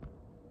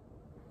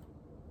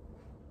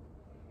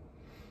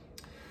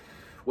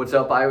What's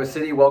up, Iowa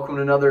City? Welcome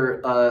to another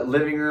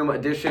living room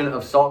edition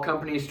of Salt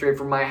Company, straight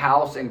from my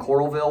house in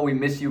Coralville. We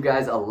miss you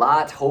guys a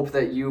lot. Hope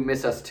that you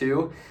miss us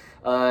too.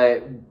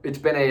 It's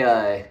been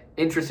a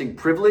interesting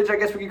privilege, I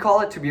guess we could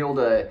call it, to be able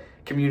to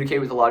communicate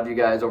with a lot of you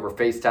guys over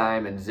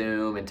FaceTime and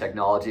Zoom and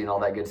technology and all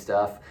that good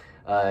stuff.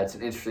 It's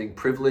an interesting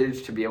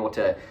privilege to be able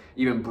to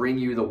even bring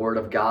you the Word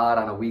of God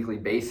on a weekly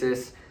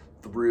basis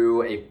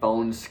through a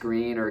phone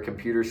screen or a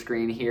computer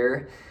screen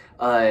here.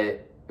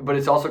 But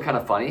it's also kind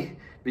of funny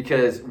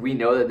because we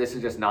know that this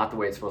is just not the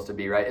way it's supposed to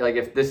be, right? Like,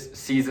 if this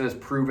season has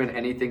proven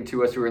anything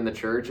to us who are in the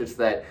church, it's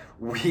that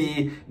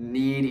we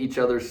need each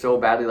other so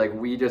badly. Like,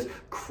 we just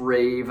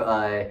crave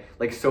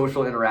like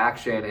social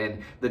interaction,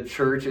 and the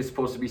church is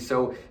supposed to be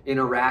so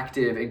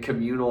interactive and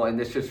communal, and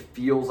this just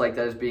feels like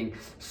that is being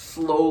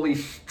slowly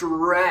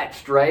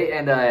stretched, right?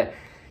 And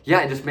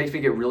yeah, it just makes me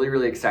get really,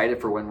 really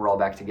excited for when we're all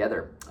back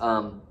together.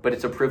 But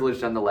it's a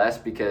privilege nonetheless,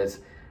 because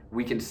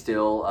we can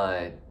still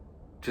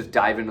just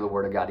dive into the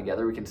Word of God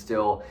together. We can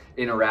still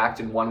interact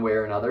in one way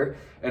or another.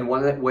 And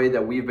one way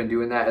that we've been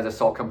doing that as a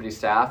Salt Company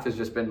staff has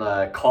just been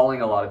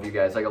calling a lot of you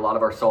guys. Like, a lot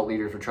of our Salt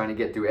leaders, we're trying to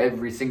get through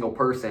every single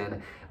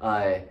person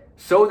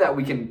so that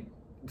we can,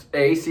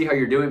 A, see how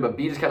you're doing, but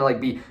B, just kind of like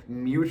be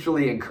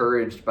mutually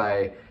encouraged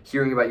by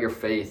hearing about your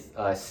faith,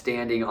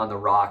 standing on the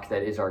rock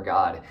that is our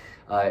God.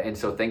 And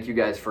so thank you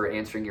guys for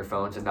answering your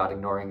phones and not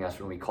ignoring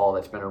us when we call.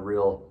 That's been a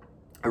real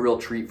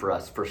treat for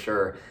us, for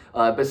sure.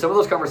 But some of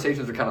those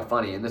conversations are kind of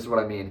funny, and this is what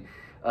I mean.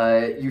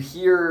 You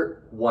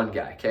hear one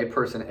guy, okay,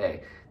 person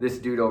A, this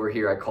dude over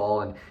here I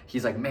call, and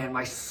he's like, man,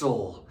 my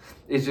soul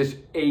is just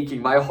aching.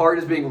 My heart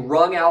is being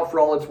wrung out for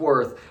all it's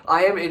worth.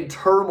 I am in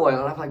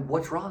turmoil. And I'm like,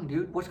 what's wrong,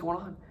 dude? What's going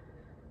on?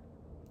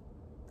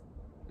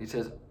 He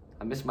says,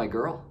 I miss my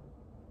girl.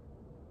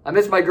 I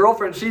miss my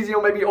girlfriend. She's,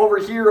 maybe over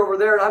here, over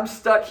there, and I'm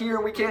stuck here,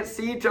 and we can't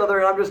see each other,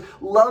 and I'm just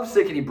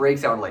lovesick. And he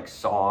breaks out in like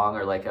song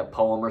or like a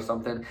poem or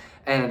something.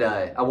 And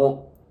I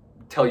won't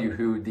tell you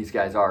who these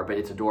guys are, but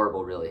it's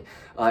adorable, really.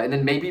 And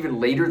then maybe even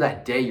later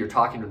that day, you're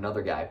talking to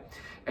another guy,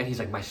 and he's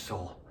like, my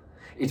soul,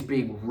 it's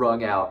being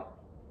wrung out.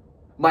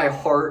 My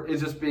heart is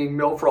just being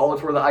milked for all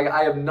it's worth.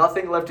 I have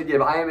nothing left to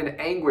give. I am in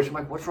anguish. I'm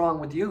like, what's wrong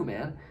with you,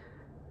 man?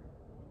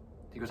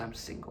 He goes, I'm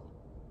single.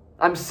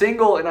 I'm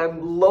single and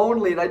I'm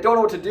lonely and I don't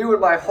know what to do, and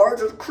my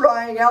heart's just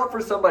crying out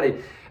for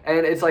somebody.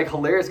 And it's like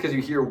hilarious because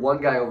you hear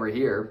one guy over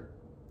here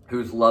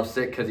who's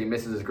lovesick because he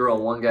misses his girl,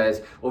 and one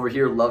guy's over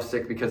here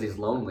lovesick because he's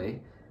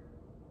lonely.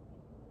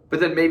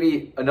 But then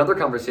maybe another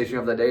conversation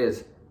of that day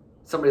is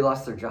somebody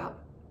lost their job.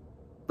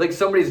 Like,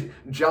 somebody's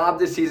job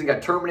this season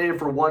got terminated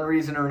for one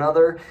reason or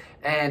another,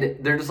 and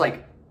they're just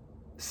like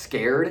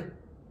scared.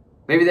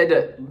 Maybe they had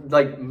to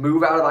like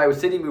move out of Iowa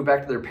City, move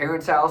back to their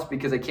parents' house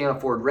because they can't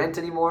afford rent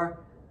anymore.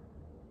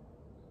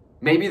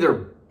 Maybe they're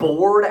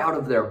bored out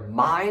of their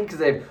mind because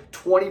they have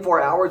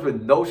 24 hours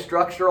with no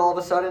structure all of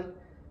a sudden.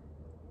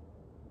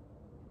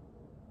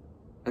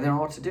 And they don't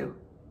know what to do.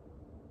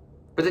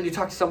 But then you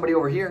talk to somebody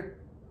over here,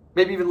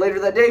 maybe even later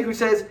that day, who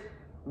says,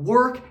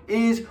 work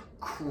is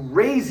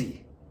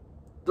crazy.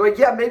 They're like,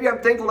 yeah, maybe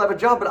I'm thankful to have a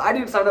job, but I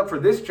didn't sign up for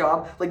this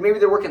job. Like, maybe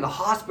they work in the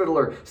hospital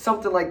or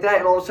something like that,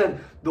 and all of a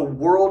sudden, the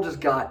world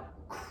just got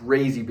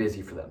crazy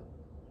busy for them.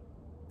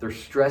 They're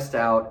stressed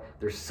out.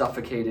 They're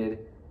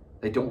suffocated.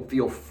 They don't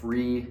feel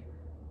free.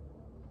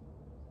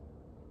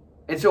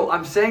 And so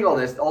I'm saying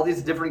all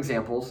these different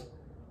examples,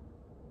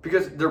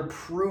 because they're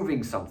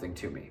proving something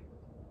to me.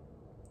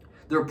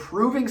 They're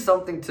proving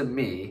something to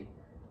me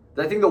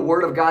that I think the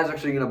Word of God is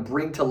actually going to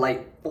bring to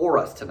light for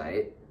us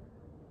tonight,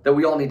 that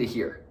we all need to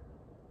hear.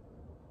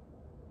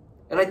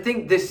 And I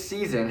think this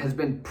season has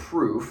been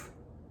proof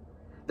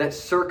that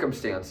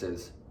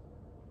circumstances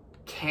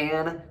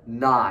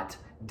cannot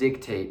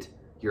dictate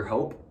your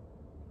hope.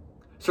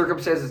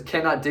 Circumstances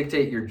cannot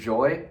dictate your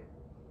joy.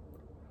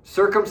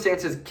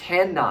 Circumstances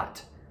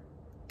cannot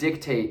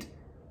dictate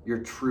your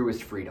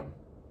truest freedom.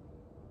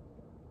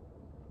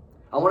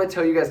 I want to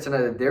tell you guys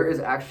tonight that there is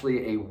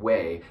actually a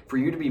way for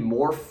you to be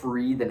more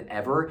free than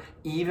ever,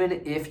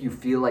 even if you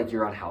feel like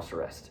you're on house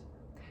arrest.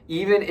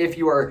 Even if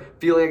you are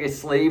feeling like a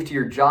slave to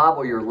your job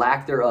or your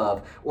lack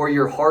thereof, or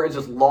your heart is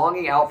just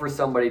longing out for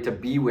somebody to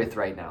be with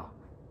right now.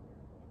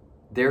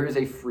 There is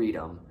a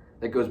freedom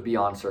that goes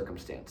beyond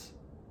circumstance,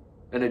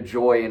 and a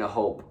joy and a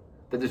hope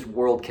that this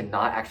world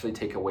cannot actually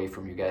take away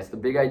from you guys. The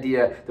big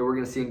idea that we're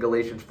going to see in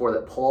Galatians 4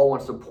 that Paul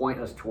wants to point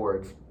us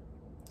towards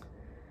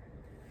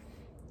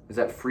is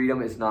that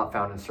freedom is not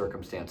found in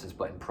circumstances,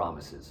 but in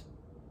promises.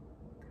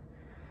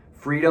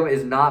 Freedom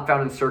is not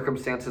found in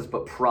circumstances,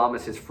 but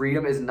promises.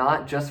 Freedom is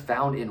not just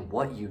found in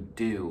what you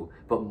do,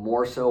 but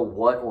more so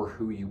what or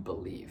who you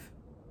believe.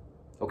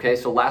 Okay,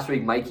 so last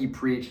week Mikey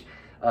preached.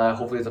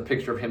 Hopefully there's a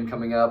picture of him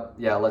coming up.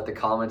 Yeah, let the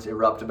comments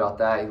erupt about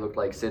that. He looked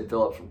like Sid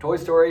Phillips from Toy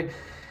Story,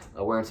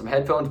 wearing some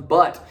headphones.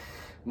 But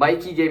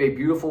Mikey gave a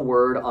beautiful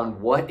word on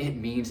what it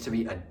means to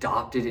be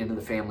adopted into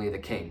the family of the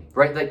King,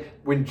 right? Like,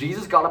 when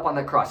Jesus got up on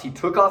that cross, he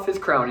took off his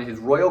crown and his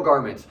royal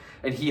garments,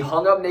 and he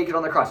hung up naked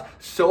on the cross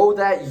so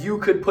that you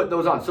could put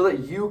those on, so that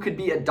you could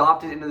be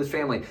adopted into this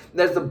family.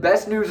 That's the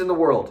best news in the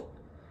world.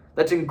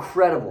 That's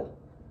incredible.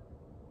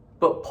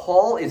 But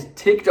Paul is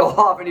ticked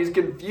off and he's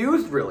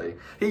confused, really.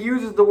 He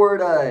uses the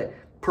word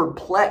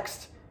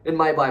perplexed in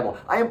my Bible.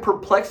 I am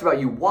perplexed about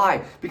you.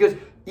 Why? Because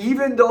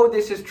even though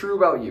this is true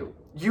about you,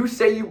 you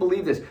say you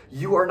believe this,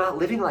 you are not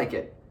living like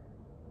it.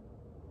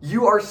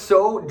 You are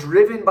so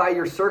driven by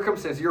your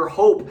circumstance. Your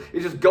hope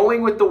is just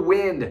going with the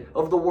wind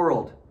of the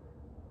world,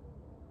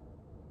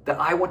 that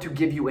I want to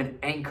give you an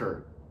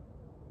anchor,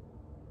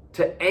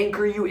 to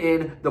anchor you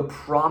in the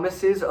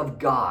promises of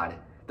God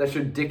that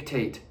should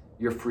dictate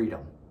your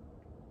freedom,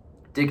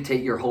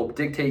 dictate your hope,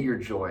 dictate your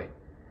joy.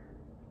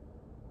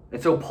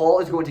 And so Paul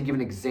is going to give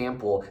an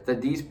example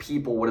that these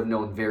people would have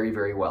known very,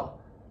 very well.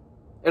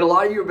 And a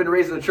lot of you have been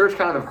raised in the church,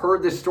 kind of have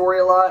heard this story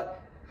a lot.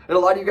 And a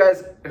lot of you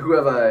guys who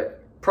have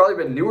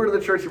probably been newer to the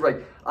church, you're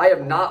like, I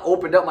have not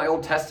opened up my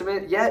Old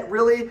Testament yet,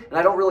 really. And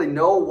I don't really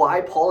know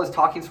why Paul is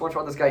talking so much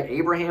about this guy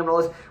Abraham and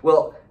all this.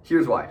 Well,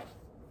 here's why.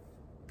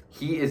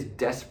 He is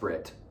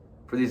desperate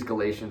for these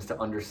Galatians to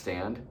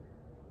understand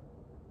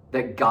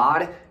that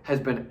God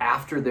has been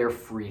after their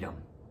freedom.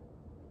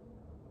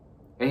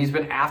 And he's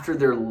been after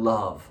their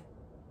love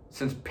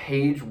since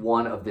page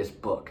 1 of this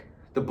book,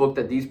 the book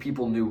that these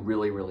people knew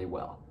really, really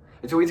well.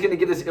 And so he's going to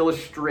give this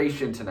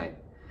illustration tonight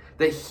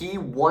that he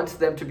wants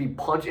them to be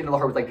punched into the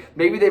heart with. Like,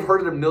 maybe they've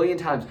heard it a million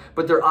times,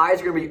 but their eyes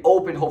are going to be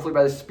opened, hopefully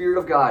by the Spirit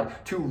of God,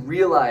 to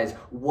realize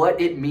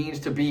what it means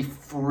to be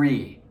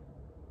free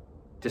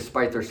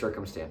despite their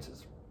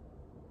circumstances.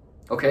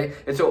 Okay?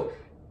 And so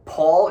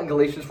Paul in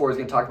Galatians 4 is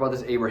going to talk about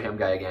this Abraham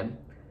guy again.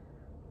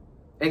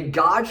 And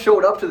God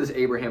showed up to this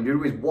Abraham dude who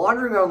was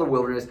wandering around the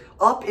wilderness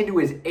up into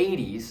his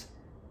 80s.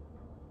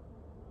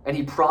 And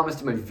he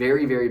promised him a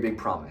very, very big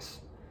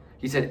promise.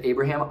 He said,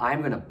 Abraham, I'm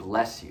going to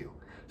bless you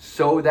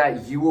so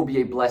that you will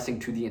be a blessing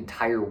to the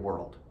entire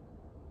world.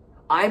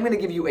 I'm going to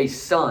give you a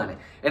son,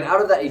 and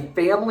out of that, a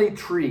family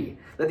tree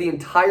that the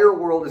entire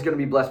world is going to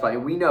be blessed by.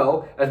 And we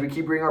know, as we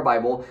keep reading our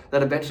Bible,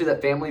 that eventually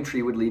that family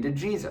tree would lead to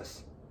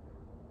Jesus.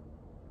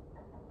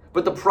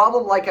 But the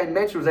problem, like I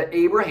mentioned, was that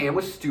Abraham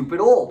was stupid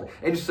old,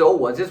 and so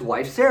was his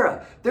wife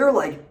Sarah. They're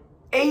like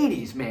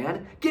 80s,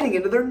 man, getting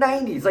into their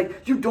 90s.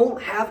 Like, you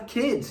don't have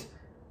kids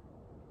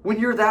when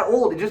you're that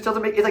old. It just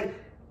doesn't make, it's like,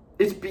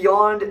 it's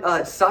beyond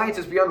science,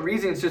 it's beyond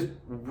reason, it's just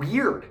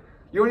weird.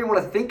 You don't even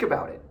want to think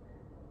about it.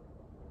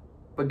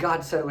 But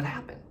God said it would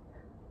happen.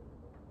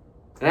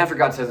 And after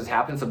God says it's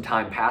happened, some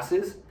time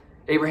passes.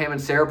 Abraham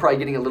and Sarah probably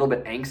getting a little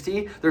bit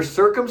angsty. Their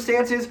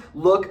circumstances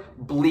look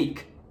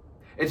bleak.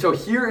 And so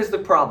here is the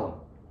problem.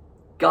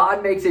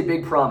 God makes a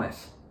big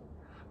promise,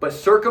 but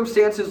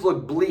circumstances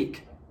look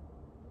bleak.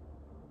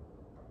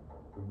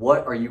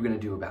 What are you going to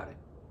do about it?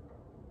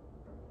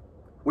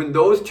 When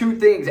those two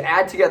things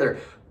add together,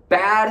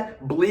 bad,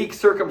 bleak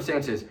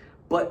circumstances,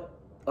 but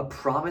a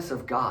promise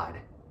of God,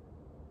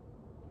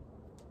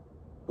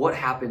 what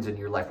happens in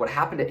your life? What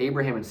happened to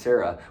Abraham and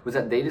Sarah was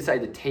that they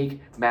decided to take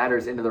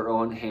matters into their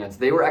own hands.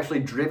 They were actually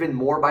driven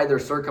more by their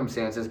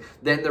circumstances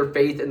than their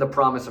faith in the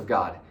promise of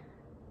God.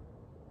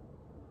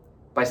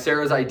 By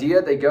Sarah's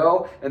idea, they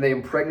go and they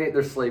impregnate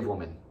their slave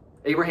woman.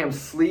 Abraham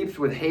sleeps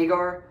with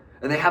Hagar,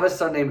 and they have a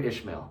son named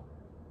Ishmael.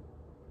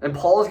 And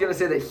Paul is going to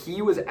say that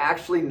he was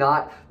actually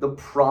not the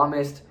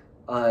promised,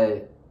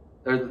 or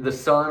the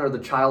son or the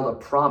child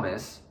of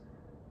promise,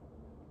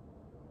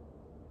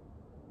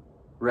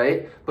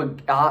 right?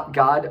 But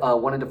God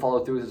wanted to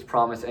follow through with his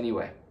promise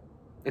anyway.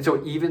 And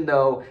so even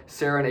though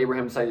Sarah and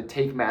Abraham decided to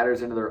take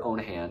matters into their own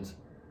hands,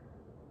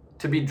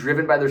 to be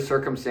driven by their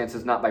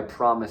circumstances, not by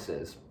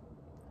promises,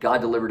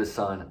 God delivered his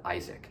son,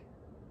 Isaac,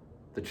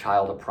 the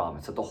child of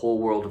promise, that the whole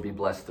world would be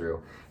blessed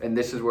through. And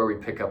this is where we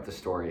pick up the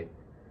story.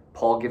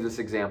 Paul gives this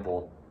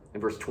example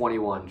in verse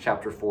 21,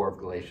 chapter 4 of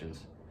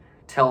Galatians.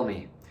 Tell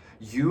me,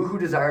 you who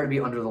desire to be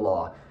under the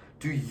law,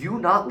 do you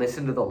not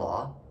listen to the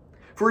law?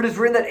 For it is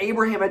written that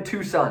Abraham had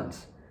 2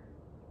 sons,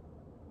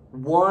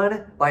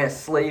 one by a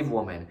slave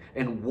woman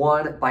and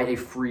one by a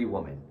free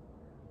woman.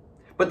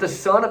 But the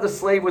son of the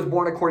slave was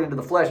born according to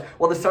the flesh,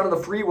 while the son of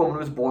the free woman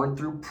was born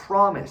through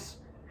promise.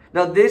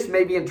 Now this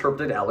may be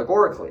interpreted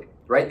allegorically,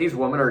 right? These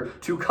women are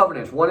 2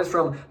 covenants. One is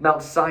from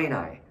Mount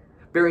Sinai,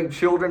 bearing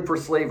children for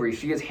slavery.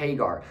 She is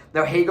Hagar.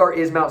 Now Hagar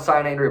is Mount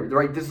Sinai,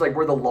 right? This is like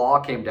where the law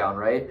came down,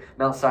 right?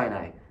 Mount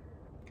Sinai.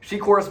 She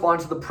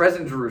corresponds to the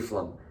present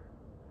Jerusalem,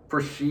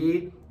 for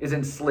she is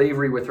in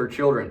slavery with her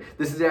children.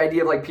 This is the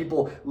idea of like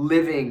people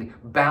living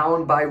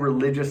bound by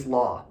religious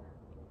law.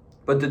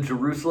 But the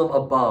Jerusalem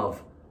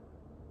above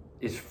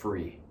is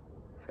free.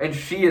 And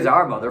she is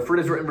our mother, for it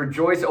is written,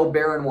 rejoice, O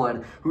barren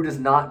one who does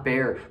not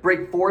bear.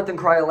 Break forth and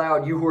cry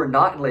aloud, you who are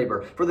not in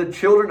labor. For the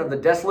children of the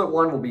desolate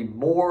one will be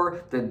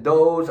more than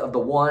those of the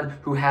one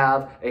who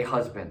have a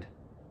husband.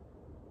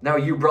 Now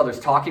you brothers,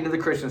 talking to the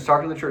Christians,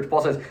 talking to the church,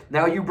 Paul says,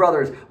 now you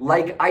brothers,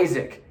 like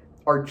Isaac,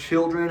 are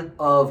children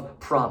of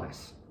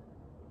promise.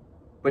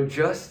 But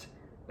just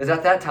as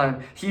at that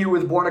time, he who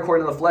was born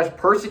according to the flesh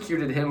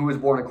persecuted him who was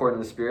born according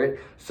to the Spirit,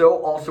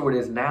 so also it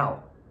is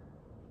now.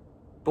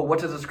 But what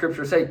does the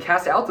scripture say?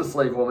 Cast out the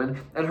slave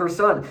woman and her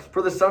son,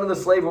 for the son of the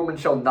slave woman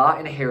shall not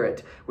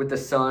inherit with the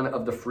son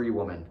of the free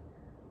woman.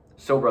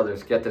 So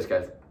brothers, get this,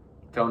 guys.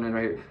 Tone in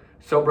right here.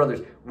 So,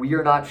 brothers, we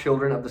are not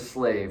children of the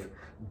slave,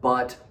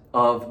 but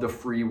of the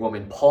free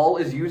woman. Paul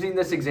is using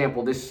this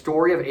example, this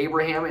story of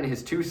Abraham and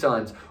his two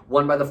sons,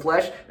 one by the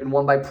flesh and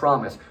one by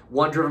promise,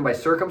 one driven by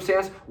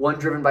circumstance, one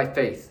driven by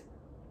faith.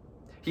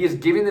 He is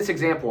giving this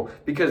example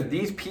because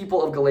these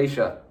people of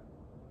Galatia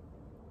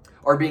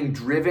are being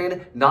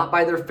driven not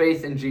by their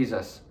faith in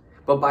Jesus,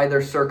 but by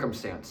their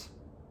circumstance.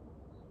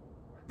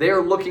 They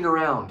are looking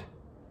around,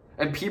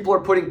 and people are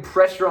putting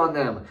pressure on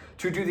them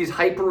to do these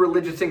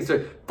hyper-religious things,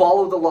 to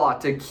follow the law,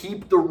 to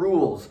keep the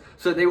rules,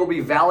 so that they will be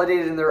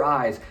validated in their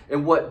eyes.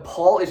 And what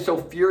Paul is so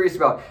furious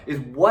about is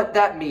what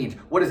that means.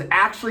 What is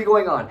actually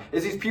going on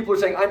is these people are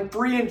saying, I'm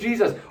free in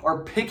Jesus,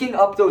 are picking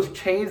up those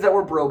chains that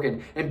were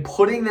broken and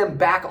putting them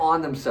back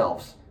on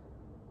themselves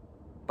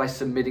by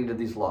submitting to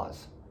these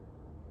laws.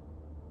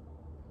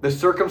 The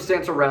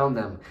circumstance around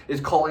them is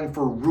calling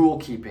for rule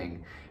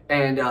keeping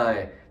and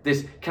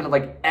this kind of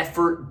like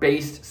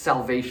effort-based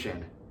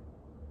salvation.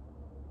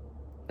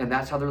 And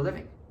that's how they're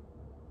living.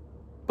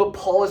 But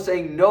Paul is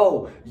saying,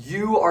 no,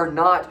 you are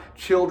not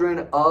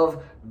children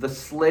of the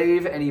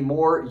slave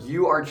anymore.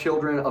 You are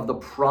children of the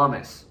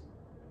promise.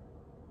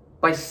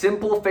 By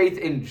simple faith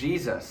in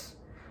Jesus,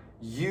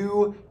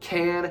 you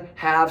can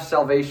have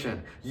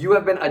salvation. You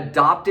have been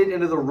adopted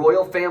into the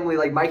royal family,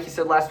 like Mikey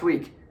said last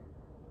week.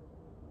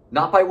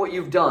 Not by what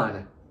you've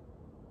done,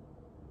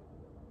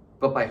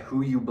 but by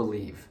who you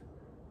believe.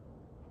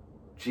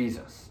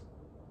 Jesus.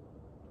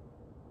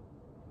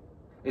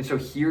 And so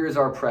here is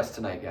our press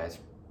tonight, guys.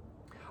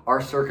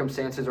 Our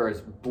circumstances are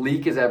as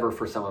bleak as ever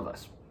for some of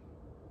us.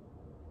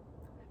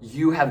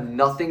 You have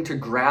nothing to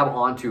grab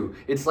onto.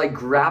 It's like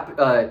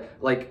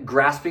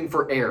grasping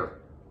for air.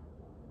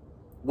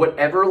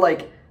 Whatever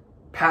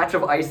patch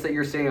of ice that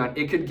you're sitting on,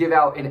 it could give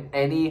out in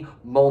any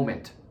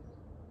moment.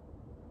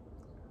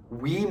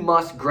 We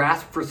must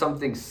grasp for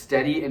something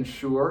steady and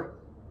sure,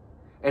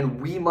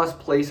 and we must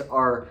place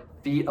our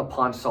feet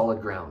upon solid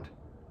ground.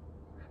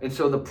 And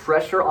so the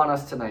pressure on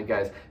us tonight,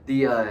 guys,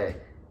 the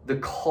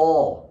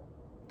call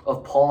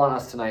of Paul on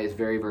us tonight is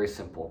very, very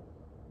simple.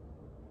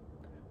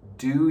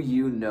 Do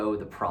you know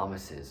the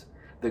promises,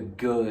 the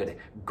good,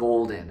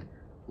 golden,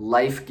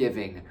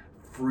 life-giving,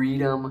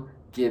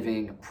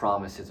 freedom-giving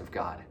promises of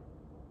God?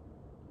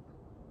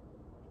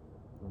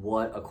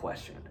 What a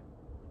question.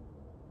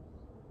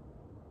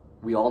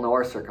 We all know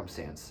our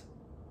circumstance.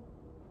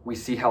 We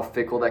see how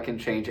fickle that can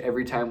change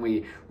every time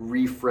we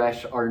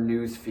refresh our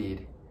news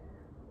feed.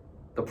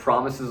 The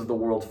promises of the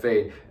world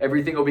fade.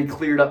 Everything will be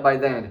cleared up by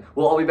then.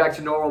 We'll all be back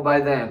to normal by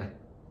then.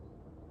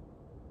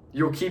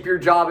 You'll keep your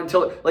job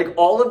until...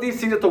 all of these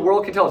things that the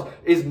world can tell us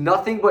is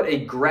nothing but a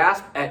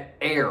grasp at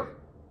air.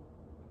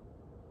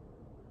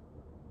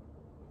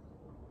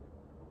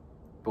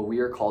 But we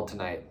are called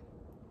tonight,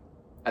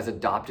 as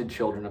adopted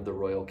children of the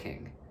royal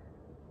King,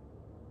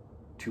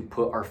 to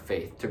put our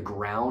faith, to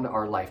ground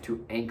our life,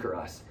 to anchor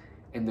us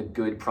in the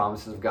good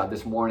promises of God.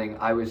 This morning,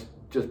 I was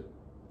just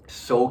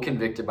so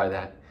convicted by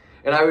that.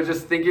 And I was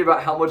just thinking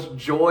about how much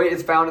joy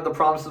is found in the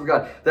promises of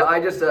God, that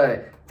I just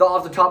thought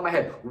off the top of my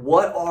head,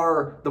 what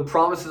are the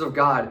promises of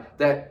God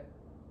that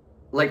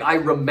I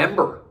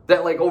remember, that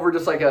over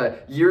just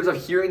years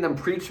of hearing them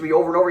preach to me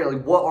over and over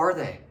again, what are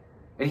they?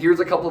 And here's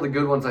a couple of the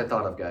good ones I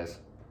thought of, guys.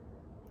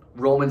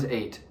 Romans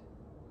 8,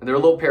 and they're a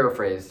little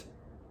paraphrased.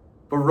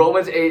 But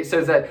Romans 8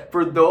 says that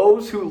for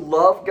those who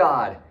love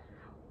God,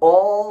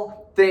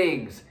 all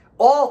things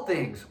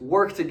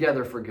work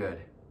together for good.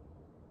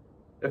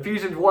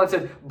 Ephesians 1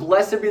 says,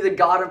 blessed be the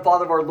God and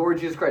Father of our Lord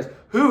Jesus Christ,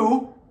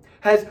 who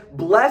has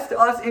blessed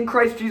us in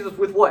Christ Jesus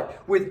with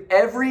what? With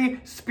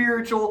every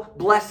spiritual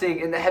blessing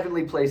in the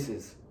heavenly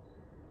places.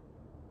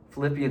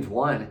 Philippians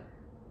 1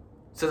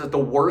 says that the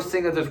worst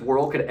thing that this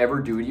world could ever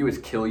do to you is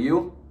kill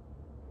you.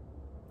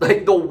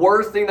 The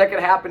worst thing that could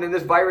happen in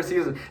this virus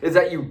season is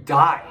that you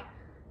die.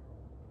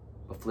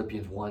 But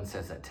Philippians 1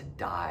 says that to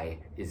die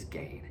is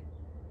gain.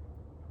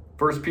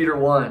 1 Peter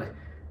 1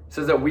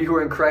 says that we who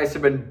are in Christ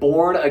have been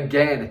born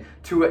again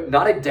to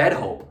not a dead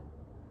hope,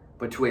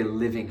 but to a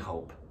living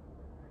hope.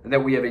 And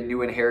that we have a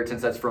new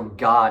inheritance that's from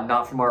God,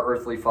 not from our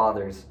earthly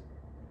fathers.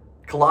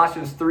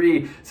 Colossians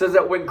 3 says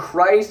that when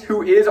Christ,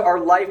 who is our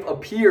life,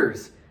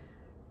 appears,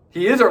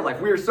 he is our life.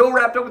 We are so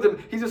wrapped up with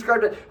him. He's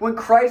described it. When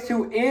Christ,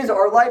 who is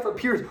our life,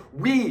 appears,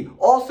 we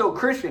also,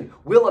 Christian,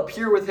 will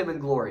appear with him in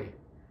glory.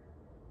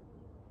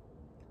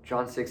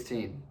 John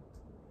 16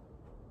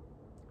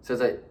 says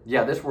that,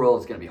 this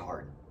world is going to be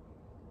hard.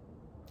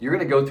 You're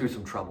going to go through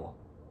some trouble.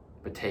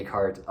 But take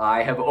heart,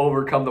 I have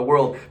overcome the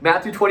world.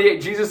 Matthew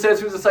 28, Jesus says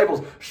to his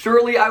disciples,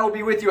 surely I will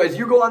be with you as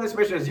you go on this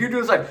mission, as you do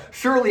this life.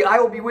 Surely I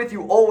will be with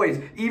you always,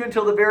 even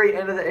till the very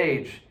end of the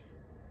age.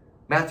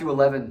 Matthew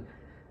 11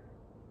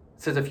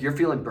 says if you're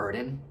feeling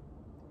burdened,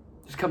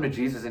 just come to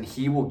Jesus and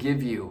he will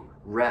give you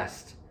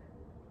rest.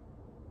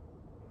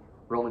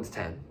 Romans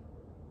 10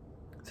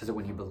 says that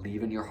when you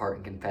believe in your heart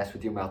and confess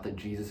with your mouth that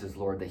Jesus is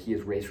Lord, that he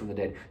is raised from the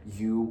dead,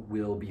 you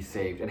will be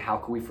saved. And how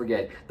can we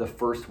forget the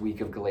first week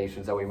of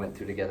Galatians that we went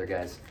through together,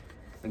 guys?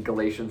 In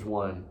Galatians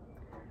 1,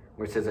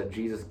 where it says that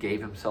Jesus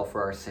gave himself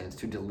for our sins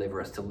to deliver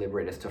us, to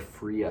liberate us, to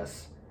free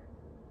us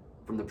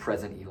from the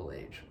present evil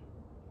age.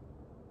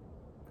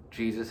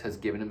 Jesus has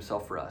given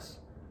himself for us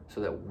so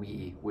that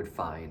we would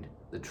find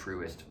the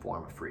truest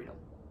form of freedom.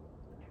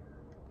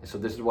 And so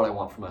this is what I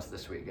want from us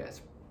this week,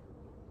 guys.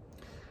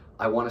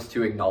 I want us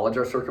to acknowledge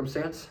our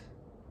circumstance.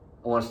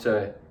 I want us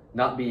to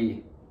not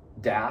be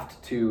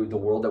daft to the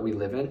world that we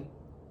live in,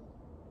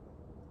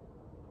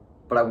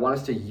 but I want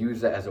us to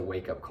use that as a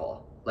wake-up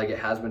call, like it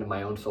has been in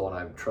my own soul, and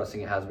I'm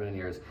trusting it has been in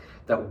yours,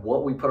 that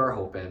what we put our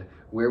hope in,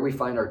 where we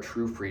find our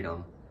true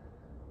freedom,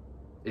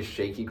 is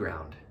shaky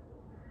ground.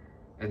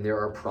 And there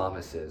are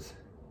promises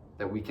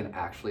that we can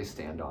actually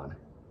stand on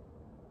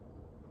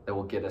that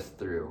will get us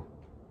through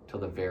till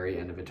the very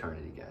end of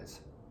eternity,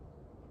 guys,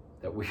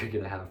 that we are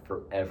going to have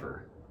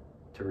forever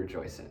to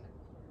rejoice in.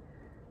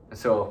 And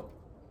so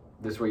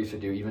this is what you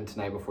should do, even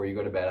tonight before you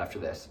go to bed after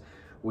this.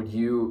 Would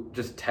you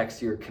just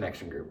text your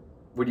connection group?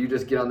 Would you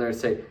just get on there and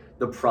say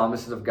the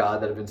promises of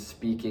God that have been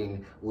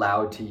speaking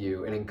loud to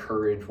you and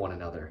encourage one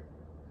another?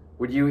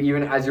 Would you,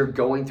 even as you're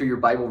going through your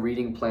Bible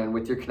reading plan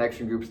with your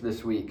connection groups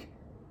this week,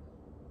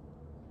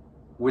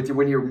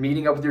 when you're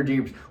meeting up with your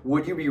groups,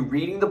 would you be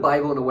reading the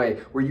Bible in a way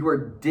where you are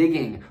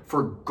digging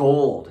for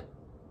gold?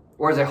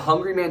 Or as a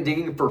hungry man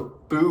digging for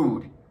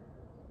food,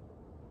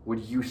 would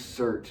you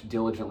search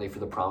diligently for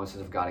the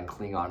promises of God and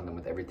cling on to them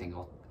with every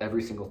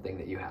single thing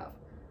that you have?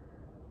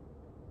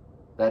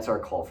 That's our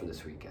call for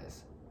this week,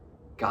 guys.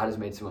 God has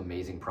made some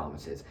amazing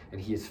promises,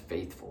 and he is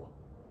faithful,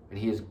 and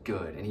he is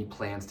good, and he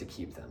plans to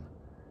keep them,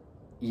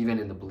 even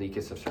in the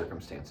bleakest of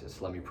circumstances.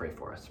 So let me pray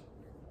for us.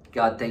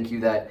 God, thank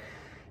you that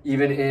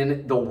even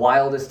in the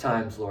wildest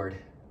times, Lord,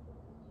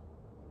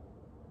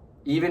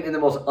 even in the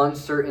most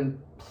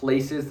uncertain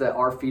places that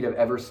our feet have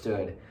ever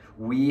stood,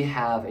 we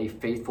have a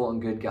faithful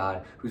and good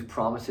God whose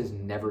promises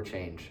never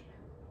change.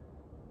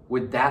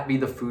 Would that be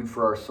the food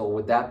for our soul?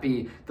 Would that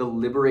be the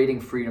liberating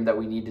freedom that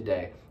we need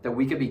today? That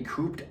we could be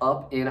cooped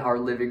up in our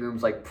living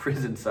rooms like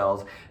prison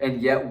cells,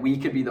 and yet we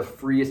could be the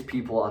freest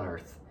people on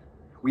earth.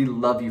 We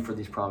love you for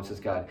these promises,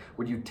 God.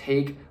 Would you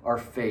take our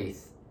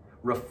faith,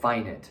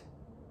 refine it,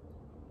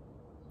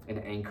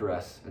 and anchor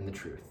us in the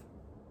truth?